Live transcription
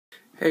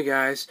Hey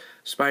guys,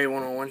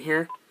 Spidey101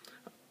 here.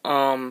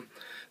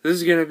 This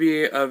is gonna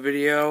be a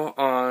video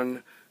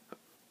on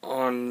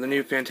the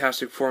new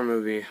Fantastic Four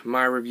movie,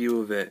 my review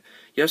of it.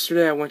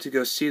 Yesterday I went to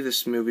go see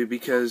this movie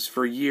because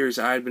for years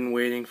I had been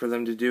waiting for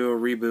them to do a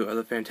reboot of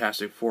the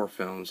Fantastic Four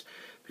films.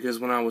 Because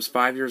when I was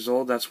 5 years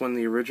old, that's when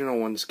the original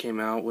ones came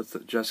out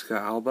with Jessica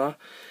Alba.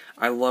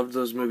 I loved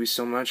those movies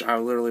so much, I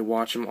would literally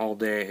watch them all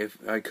day if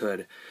I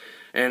could.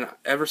 And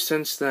ever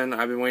since then,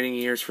 I've been waiting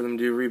years for them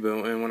to do a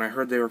reboot, and when I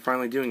heard they were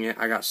finally doing it,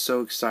 I got so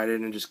excited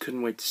and just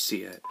couldn't wait to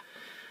see it.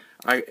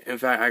 In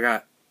fact, I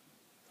got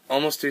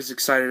almost as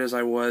excited as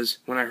I was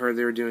when I heard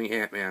they were doing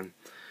Ant-Man.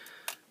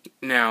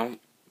 Now,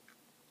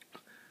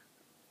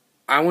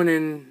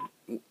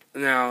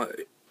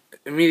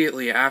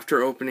 immediately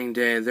after opening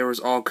day, there was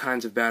all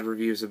kinds of bad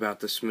reviews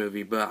about this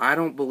movie, but I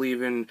don't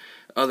believe in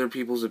other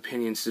people's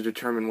opinions to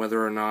determine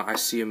whether or not I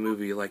see a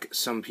movie like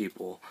some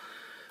people.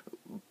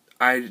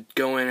 I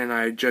go in and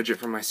I judge it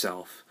for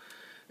myself.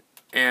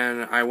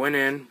 And I went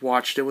in,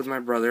 watched it with my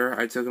brother.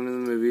 I took him to the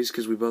movies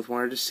because we both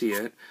wanted to see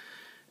it.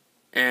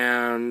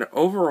 And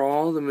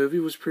overall, the movie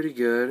was pretty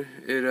good.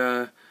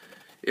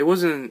 It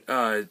wasn't,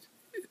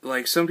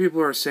 like some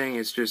people are saying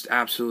it's just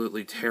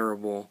absolutely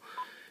terrible.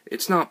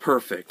 It's not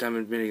perfect, I'm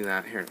admitting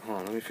that. Here, hold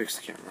on, let me fix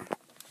the camera.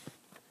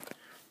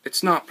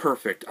 It's not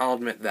perfect, I'll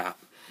admit that.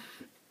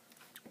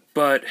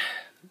 But,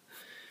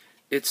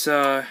 it's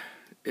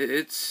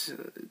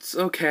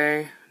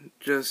okay,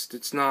 just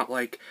it's not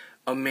like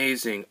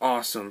amazing,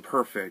 awesome,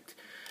 perfect,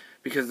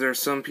 because there's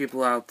some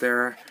people out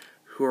there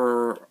who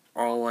are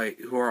all like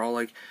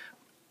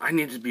I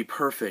need it to be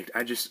perfect.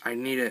 I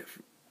need it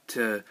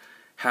to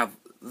have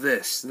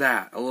this,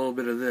 that, a little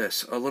bit of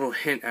this, a little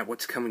hint at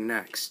what's coming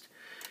next,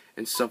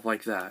 and stuff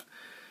like that.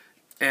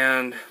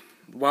 And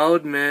while I'll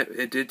admit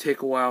it did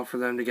take a while for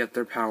them to get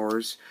their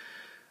powers,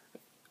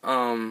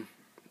 and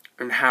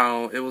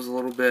how it was a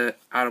little bit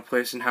out of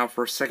place, and how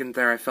for a second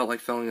there I felt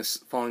like falling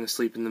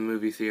asleep in the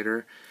movie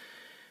theater.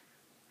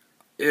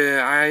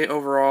 I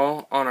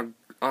overall, on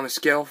a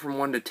scale from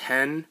 1 to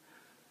 10,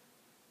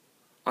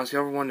 on a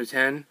scale from 1 to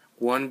 10,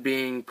 1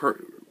 being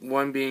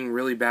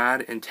really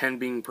bad and 10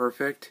 being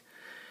perfect,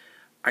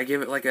 I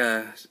give it like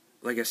a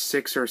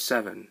 6 or a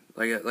 7,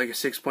 like a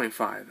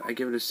 6.5. I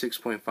give it a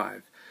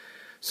 6.5.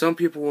 Some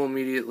people will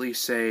immediately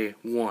say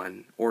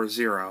 1 or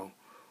 0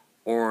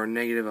 or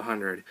negative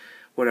 100.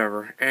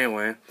 Whatever.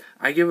 Anyway,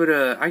 I give it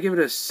a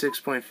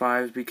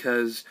 6.5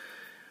 because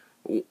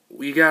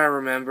you gotta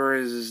remember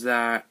is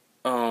that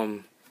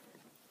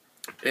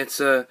it's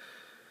a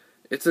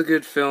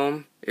good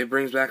film. It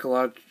brings back a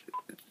lot.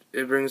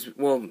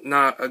 Well,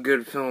 not a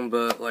good film,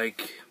 but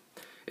like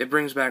it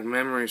brings back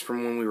memories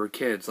from when we were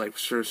kids. Like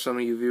for some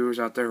of you viewers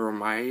out there who are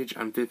my age,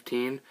 I'm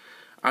 15.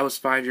 I was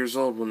 5 years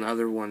old when the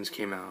other ones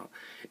came out,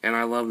 and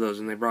I love those,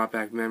 and they brought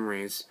back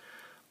memories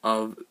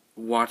of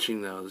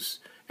watching those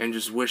and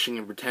just wishing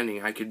and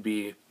pretending I could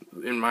be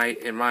in my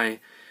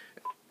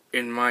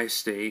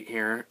state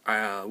here,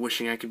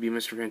 wishing I could be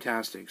Mr.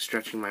 Fantastic,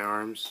 stretching my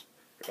arms,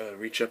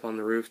 reach up on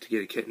the roof to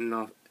get a kitten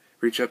off,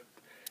 reach my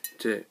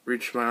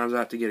arms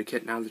out to get a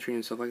kitten out of the tree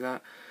and stuff like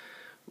that.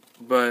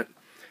 But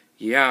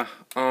yeah,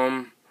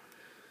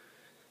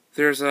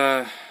 there's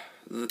the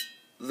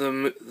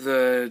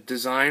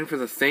design for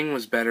the Thing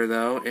was better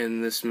though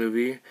in this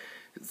movie.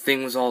 The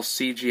Thing was all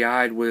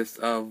CGI'd with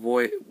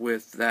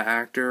the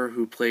actor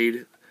who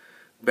played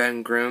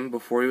Ben Grimm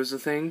before he was a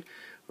Thing,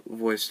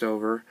 voiced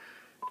over.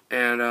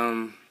 And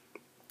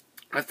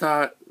I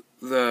thought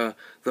the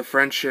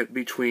friendship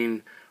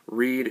between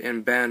Reed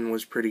and Ben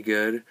was pretty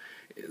good.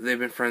 They've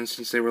been friends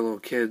since they were little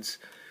kids.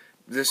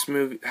 This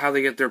movie, how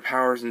they get their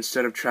powers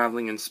instead of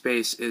traveling in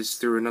space is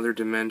through another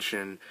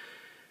dimension.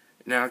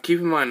 Now, keep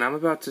in mind, I'm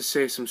about to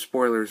say some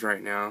spoilers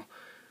right now,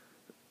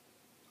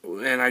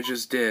 and I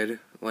just did,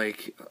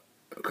 like,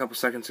 a couple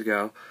seconds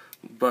ago,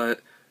 but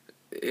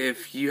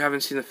if you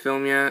haven't seen the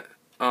film yet,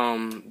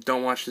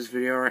 don't watch this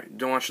video,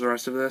 don't watch the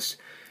rest of this,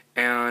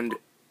 and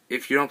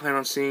if you don't plan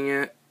on seeing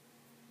it,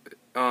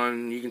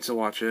 you can still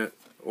watch it,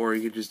 or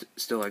you could just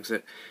still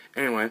exit.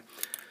 Anyway,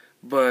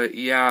 but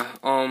yeah,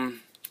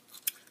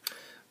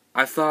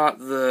 I thought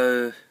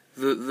the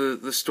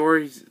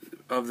story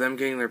of them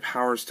getting their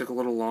powers took a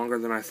little longer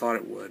than I thought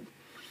it would.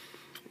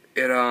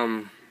 It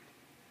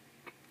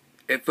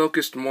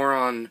focused more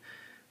on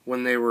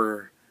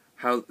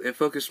it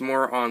focused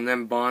more on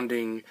them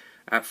bonding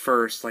at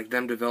first, like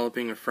them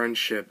developing a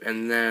friendship,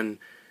 and then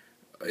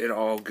it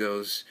all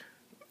goes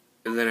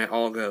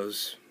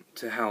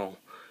to hell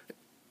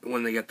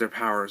when they get their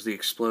powers, the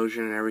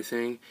explosion and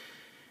everything.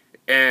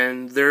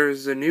 And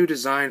there's a new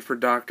design for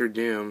Doctor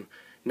Doom.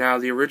 Now,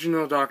 the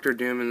original Doctor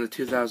Doom in the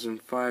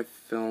 2005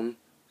 film,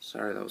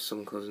 sorry, that was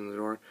someone closing the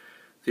door.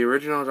 The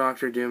original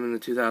Doctor Doom in the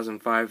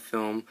 2005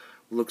 film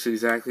looks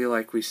exactly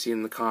like we see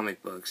in the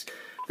comic books.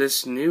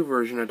 This new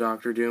version of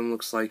Doctor Doom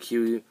looks like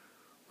he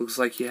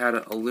had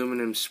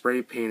aluminum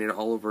spray painted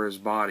all over his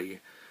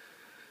body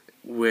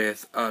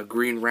with a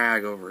green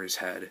rag over his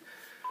head.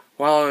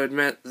 While I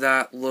admit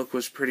that look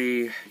was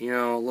pretty,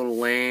 a little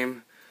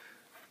lame,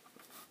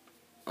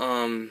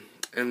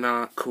 and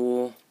not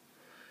cool.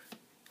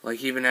 Like,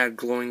 he even had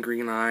glowing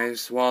green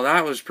eyes. Well,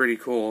 that was pretty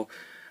cool.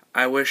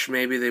 I wish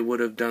maybe they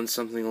would have done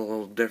something a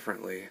little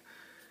differently.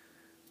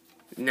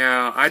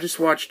 Now, I just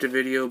watched a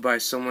video by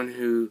someone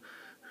who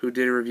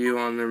did a review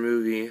on the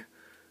movie,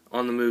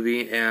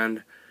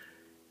 and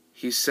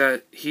he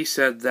said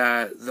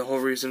that the whole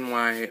reason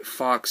why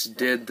Fox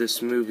did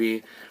this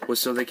movie was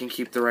so they can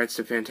keep the rights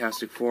to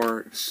Fantastic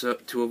Four,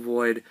 to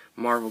avoid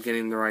Marvel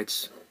getting the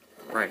rights.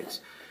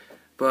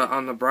 But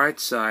on the bright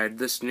side,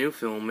 this new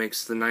film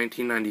makes the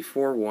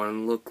 1994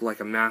 one look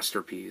like a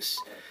masterpiece.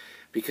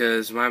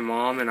 Because my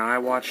mom and I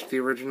watched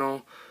the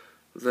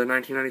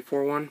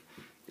 1994 one,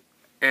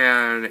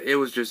 and it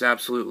was just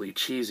absolutely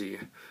cheesy.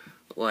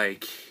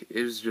 Like,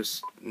 it was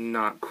just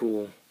not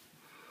cool.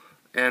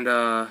 And,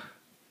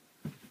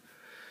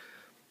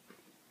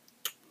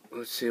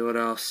 let's see what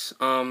else.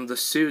 The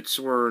suits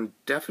were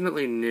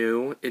definitely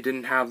new. It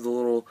didn't have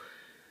the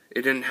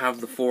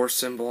Four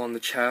symbol on the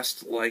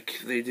chest like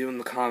they do in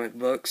the comic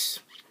books.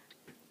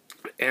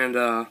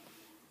 And,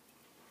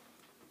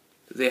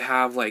 they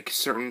have, like,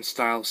 certain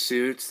style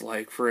suits.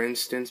 Like, for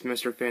instance,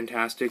 Mr.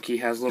 Fantastic, he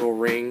has little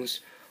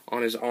rings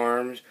on his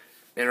arms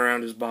and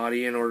around his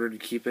body in order to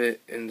keep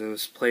it in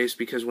this place,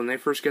 because when they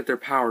first get their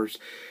powers,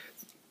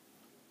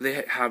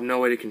 they have no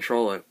way to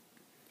control it.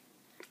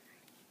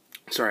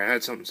 Sorry, I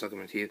had something stuck in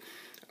my teeth.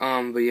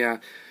 But yeah,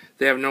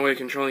 they have no way of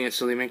controlling it,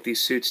 so they make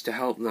these suits to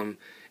help them.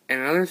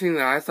 And another thing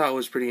that I thought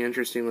was pretty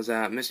interesting was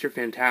that Mr.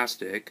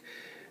 Fantastic,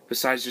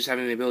 besides just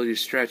having the ability to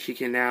stretch, he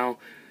can now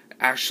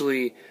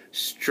actually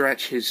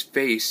stretch his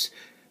face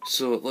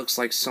so it looks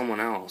like someone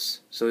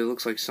else.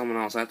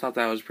 I thought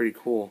that was pretty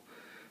cool.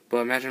 But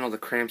imagine all the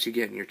cramps you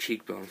get in your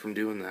cheekbone from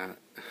doing that.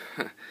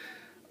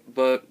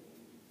 But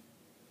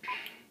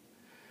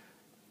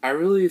I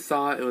really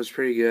thought it was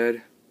pretty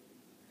good.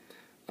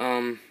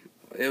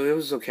 It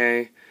was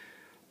okay.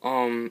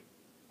 I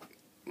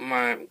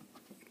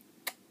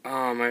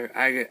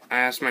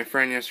asked my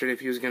friend yesterday if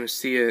he was going to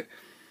see it.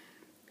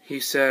 He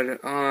said,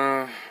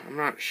 I'm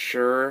not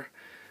sure,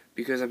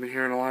 because I've been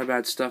hearing a lot of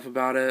bad stuff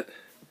about it.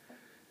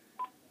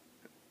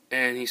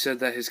 And he said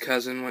that his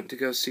cousin went to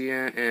go see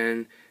it,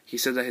 and he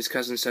said that his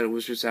cousin said it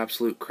was just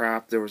absolute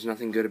crap. There was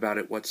nothing good about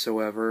it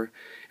whatsoever.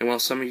 And while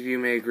some of you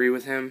may agree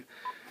with him,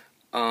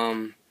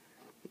 I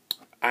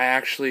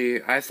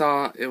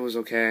thought it was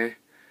okay.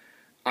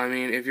 I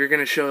mean, if you're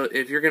gonna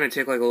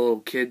take like a little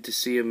kid to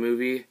see a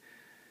movie,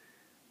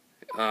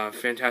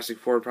 Fantastic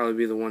Four would probably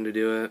be the one to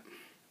do it.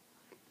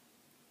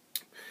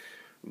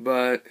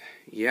 But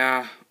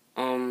yeah,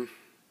 I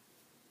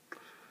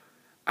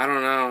don't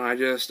know.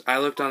 I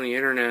looked on the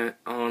internet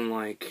on,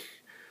 like,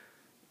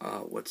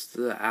 what's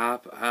the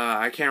app?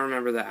 I can't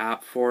remember the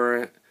app for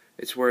it.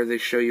 It's where they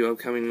show you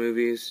upcoming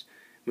movies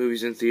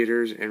in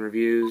theaters, and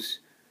reviews,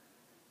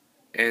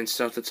 and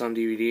stuff that's on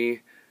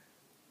DVD.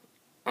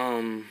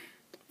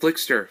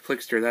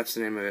 Flixster, that's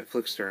the name of it,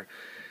 Flixster.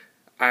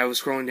 I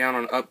was scrolling down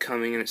on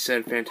upcoming, and it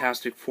said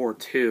Fantastic Four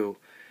 2,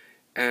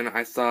 and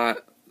I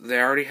thought, they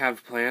already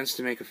have plans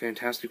to make a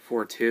Fantastic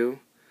Four 2,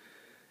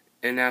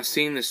 and now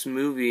seeing this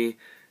movie,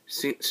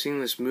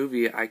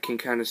 I can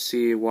kind of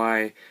see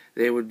why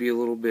they would be a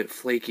little bit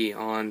flaky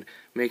on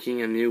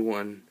making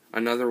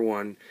another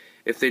one.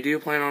 If they do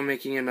plan on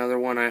making another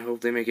one, I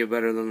hope they make it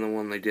better than the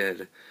one they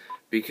did,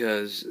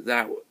 because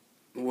that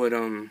would,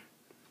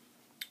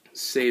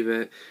 save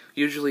it.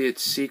 Usually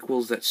it's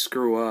sequels that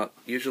screw up.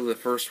 Usually the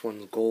first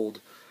one's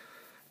gold,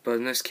 but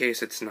in this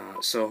case it's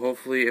not. So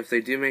hopefully, if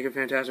they do make a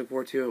Fantastic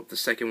Four 2, I hope the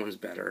second one's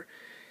better.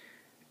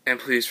 And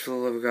please, for the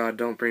love of God,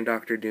 don't bring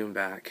Doctor Doom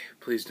back.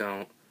 Please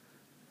don't.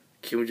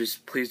 Can we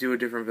just please do a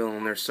different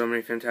villain? There's so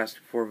many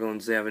Fantastic Four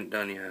villains they haven't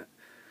done yet.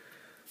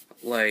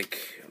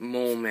 Like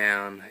Mole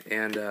Man,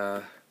 and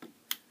the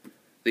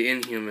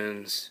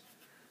Inhumans,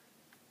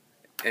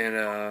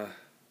 and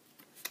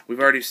we've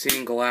already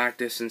seen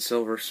Galactus and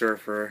Silver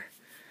Surfer.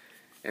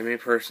 And me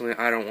personally,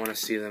 I don't want to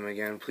see them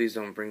again. Please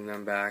don't bring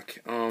them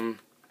back.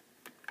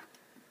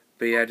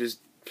 But yeah, just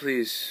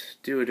please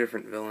do a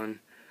different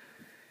villain.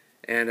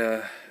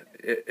 And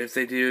if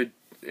they do,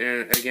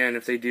 and again,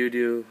 if they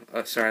do,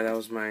 sorry, that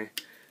was a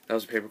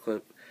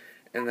paperclip.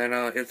 And then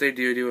if they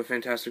do a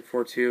Fantastic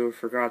Four 2,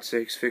 for God's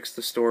sakes, fix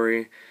the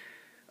story,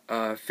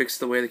 fix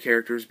the way the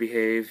characters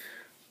behave.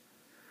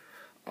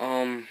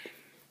 And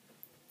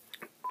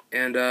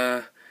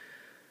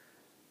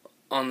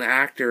on the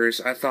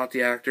actors, I thought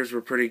the actors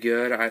were pretty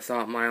good. I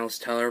thought Miles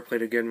Teller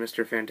played a good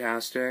Mr.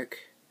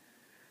 Fantastic.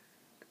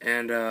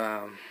 And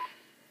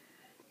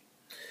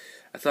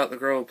I thought the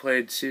girl who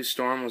played Sue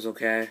Storm was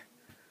okay.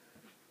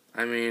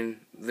 I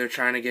mean, they're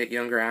trying to get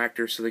younger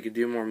actors so they could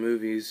do more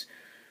movies,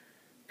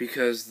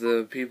 because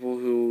the people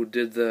who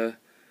did the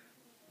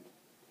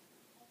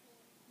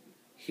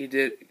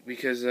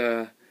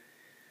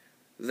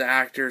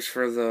actors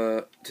for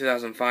the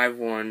 2005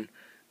 one,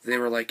 they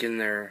were like in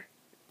their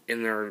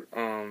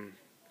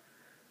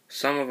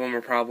some of them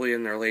are probably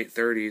in their late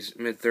 30s,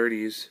 mid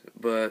 30s,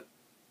 but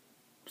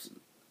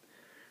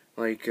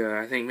like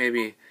I think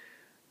maybe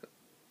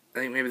I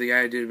think maybe the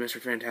guy who did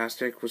Mr.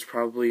 Fantastic was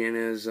probably in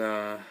his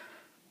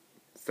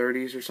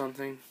 30s or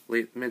something,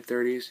 mid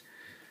 30s.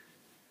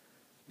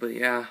 But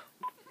yeah,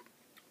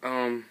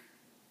 I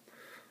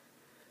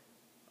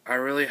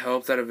really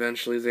hope that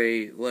eventually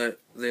they let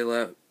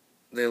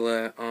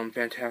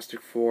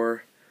Fantastic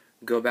Four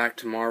go back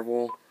to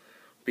Marvel,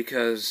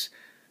 because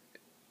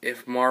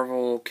if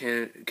Marvel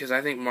can, because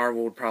I think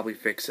Marvel would probably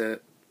fix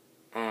it.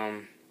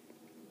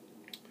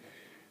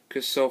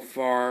 Because so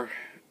far,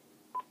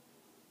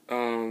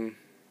 yeah,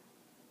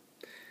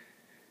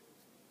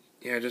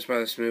 just by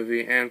this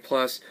movie, and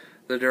plus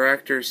the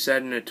director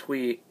said in a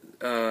tweet,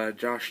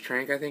 Josh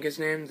Trank, I think his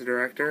name, the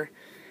director,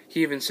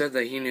 he even said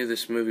that he knew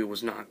this movie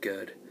was not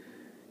good.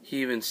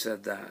 He even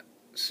said that.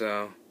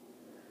 So,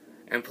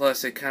 and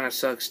plus it kind of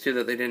sucks too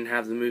that they didn't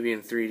have the movie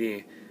in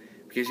 3D.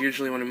 Because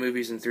usually when a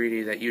movie's in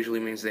 3D, that usually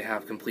means they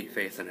have complete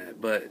faith in it.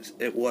 But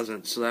it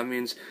wasn't. So that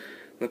means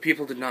the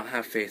people did not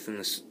have faith in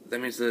this. That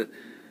means that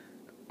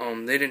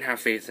they didn't have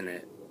faith in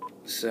it.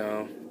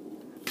 So,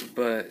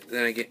 but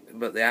then again,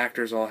 but the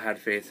actors all had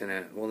faith in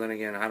it. Well, then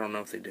again, I don't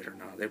know if they did or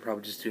not. They're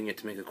probably just doing it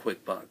to make a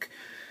quick buck.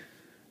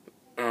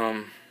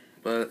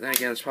 But then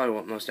again, that's probably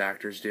what most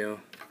actors do.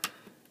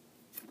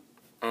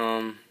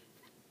 So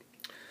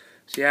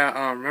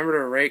yeah, remember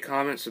to rate,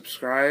 comment,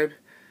 subscribe.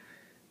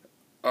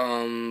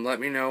 Let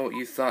me know what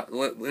you thought.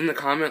 In the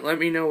comment, let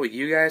me know what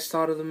you guys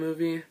thought of the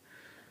movie.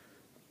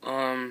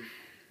 I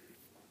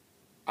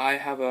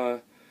have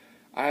a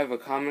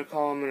comment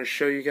call I'm going to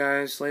show you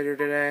guys later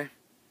today.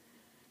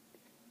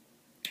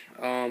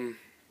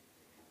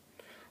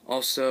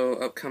 Also,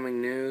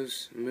 upcoming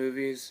news,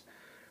 movies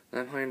that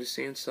I'm planning to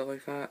see and stuff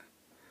like that.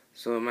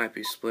 So it might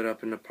be split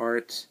up into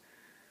parts.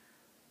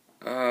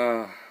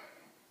 But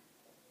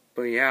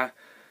yeah.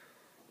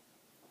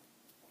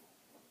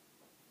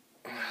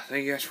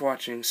 Thank you guys for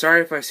watching.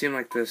 Sorry if I seem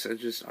like this.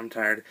 I'm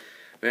tired.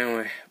 But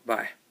anyway,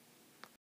 bye.